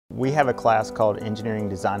We have a class called Engineering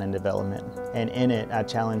Design and Development, and in it I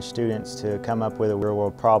challenge students to come up with a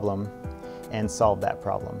real-world problem and solve that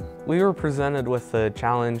problem. We were presented with the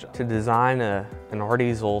challenge to design an art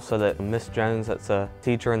easel so that Miss Jones, that's a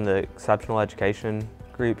teacher in the exceptional education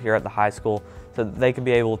group here at the high school, so that they could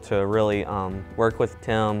be able to really work with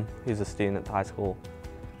Tim, who's a student at the high school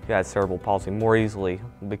who has cerebral palsy, more easily,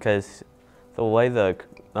 because the way the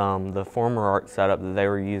former art setup that they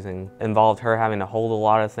were using involved her having to hold a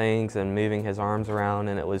lot of things and moving his arms around,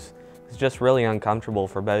 and it was just really uncomfortable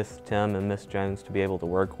for both Tim and Miss Jones to be able to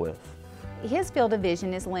work with. His field of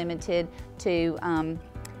vision is limited to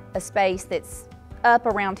a space that's up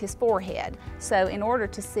around his forehead. So in order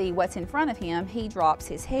to see what's in front of him, he drops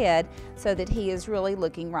his head so that he is really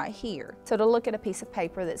looking right here. So to look at a piece of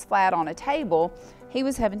paper that's flat on a table, he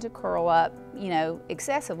was having to curl up,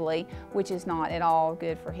 excessively, which is not at all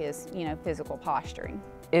good for his, physical posturing.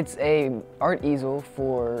 It's an art easel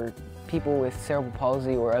for people with cerebral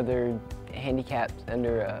palsy or other handicaps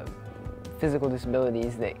under physical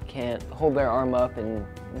disabilities that can't hold their arm up and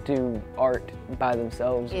do art by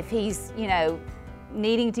themselves. If he's,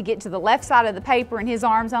 needing to get to the left side of the paper and his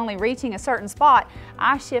arm's only reaching a certain spot,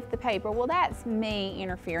 I shift the paper. Well, that's me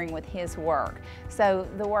interfering with his work. So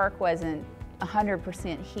the work wasn't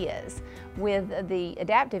 100% his. With the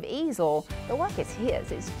adaptive easel, the work is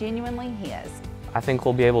his. It's genuinely his. I think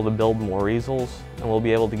we'll be able to build more easels, and we'll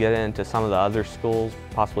be able to get into some of the other schools,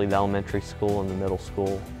 possibly the elementary school and the middle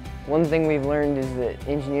school. One thing we've learned is that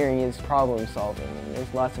engineering is problem solving, and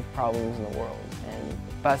there's lots of problems in the world. And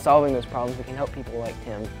by solving those problems, we can help people like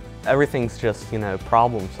Tim. Everything's just,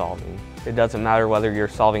 problem solving. It doesn't matter whether you're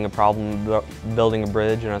solving a problem building a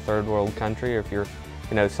bridge in a third world country, or if you're,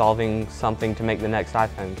 solving something to make the next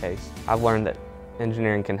iPhone case. I've learned that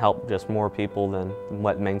engineering can help just more people than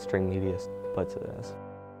what mainstream media puts it as.